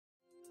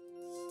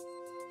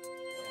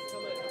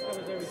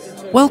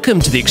Welcome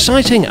to the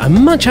exciting and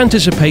much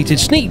anticipated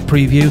sneak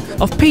preview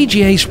of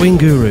PGA Swing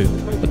Guru,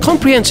 a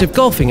comprehensive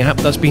golfing app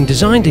that's been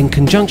designed in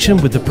conjunction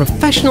with the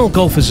Professional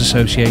Golfers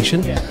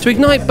Association to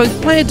ignite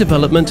both player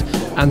development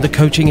and the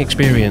coaching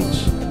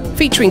experience.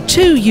 Featuring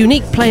 2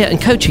 unique player and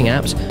coaching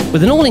apps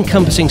with an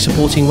all-encompassing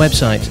supporting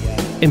website.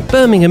 In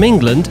Birmingham,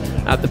 England,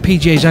 at the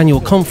PGA's annual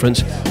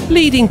conference,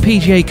 leading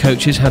PGA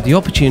coaches had the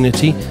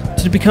opportunity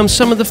to become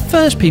some of the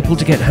first people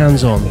to get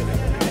hands-on.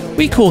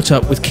 We caught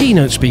up with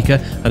keynote speaker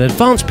and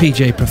advanced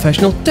PGA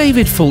professional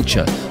David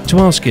Fulcher to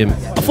ask him,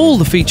 of all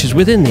the features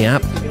within the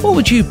app, what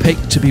would you pick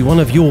to be one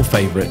of your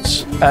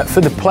favourites?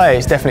 For the player,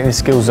 it's definitely the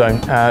skill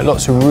zone.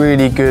 Lots of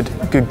really good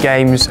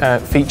games,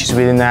 features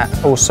within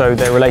that. Also,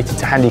 they're related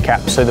to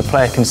handicaps, so the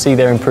player can see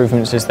their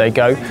improvements as they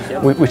go,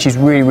 which is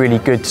really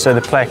good, so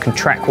the player can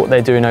track what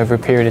they're doing over a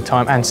period of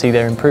time and see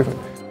their improvement.